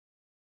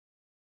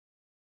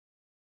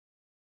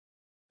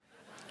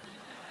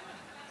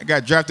I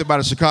got drafted by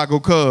the Chicago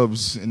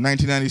Cubs in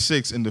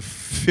 1996 in the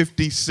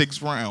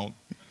 56th round.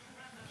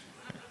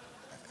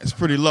 It's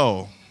pretty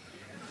low.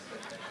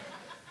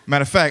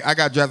 Matter of fact, I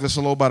got drafted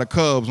so low by the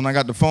Cubs, when I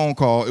got the phone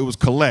call, it was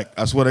collect.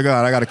 I swear to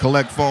God, I got a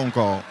collect phone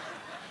call.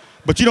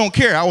 But you don't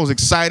care. I was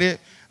excited.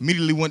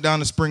 Immediately went down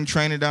to spring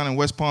training down in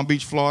West Palm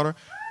Beach, Florida.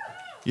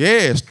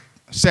 Yeah,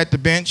 sat the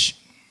bench.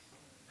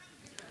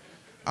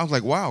 I was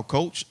like, wow,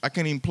 coach, I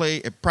can't even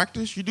play at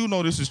practice? You do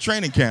know this is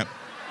training camp.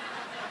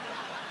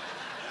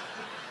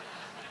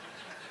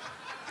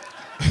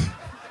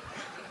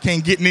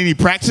 Can't get in any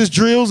practice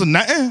drills or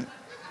nothing.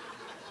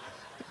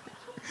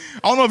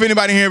 I don't know if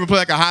anybody here ever played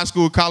like a high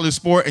school, college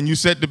sport and you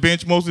set the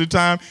bench most of the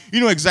time. You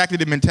know exactly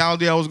the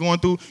mentality I was going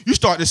through. You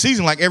start the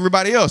season like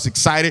everybody else,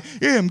 excited.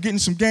 Yeah, I'm getting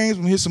some games,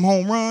 I'm gonna hit some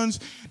home runs.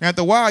 And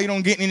after a while, you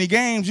don't get any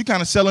games, you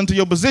kind of sell into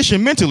your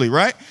position mentally,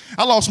 right?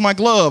 I lost my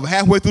glove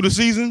halfway through the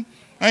season.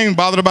 I ain't even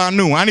bothered about a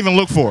new one. I didn't even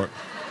look for it.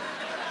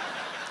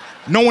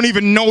 No one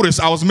even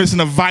noticed I was missing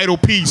a vital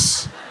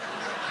piece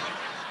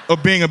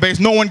of being a base.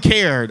 No one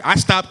cared. I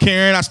stopped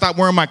caring. I stopped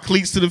wearing my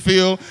cleats to the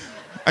field.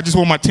 I just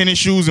wore my tennis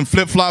shoes and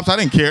flip-flops. I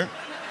didn't care.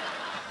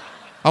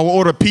 I would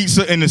order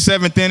pizza in the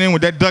 7th inning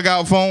with that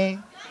dugout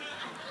phone.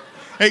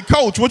 Hey,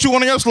 coach, what you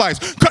want on your slice?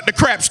 Cut the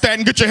crap,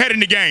 Stanton. Get your head in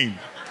the game.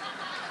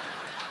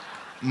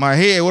 My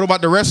head, what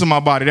about the rest of my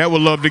body? That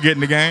would love to get in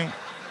the game.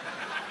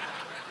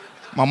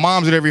 My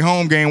mom's at every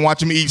home game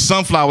watching me eat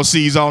sunflower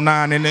seeds all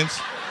 9 innings.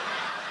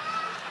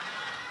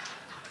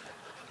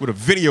 With a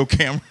video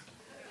camera.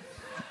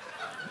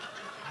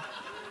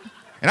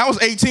 And I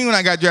was 18 when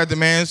I got drafted,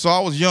 man, so I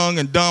was young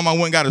and dumb. I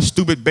went and got a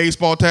stupid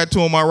baseball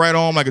tattoo on my right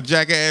arm like a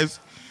jackass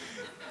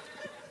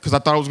because I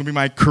thought it was going to be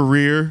my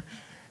career,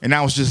 and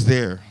I was just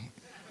there.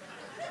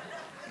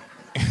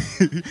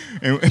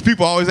 and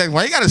people always ask,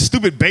 why you got a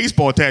stupid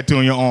baseball tattoo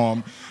on your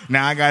arm?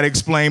 Now I got to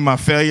explain my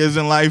failures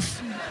in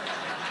life.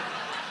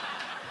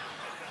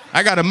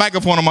 I got a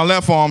microphone on my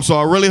left arm, so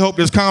I really hope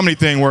this comedy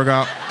thing work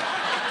out.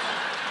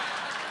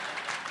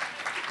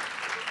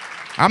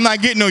 I'm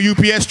not getting no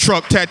UPS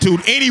truck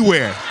tattooed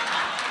anywhere.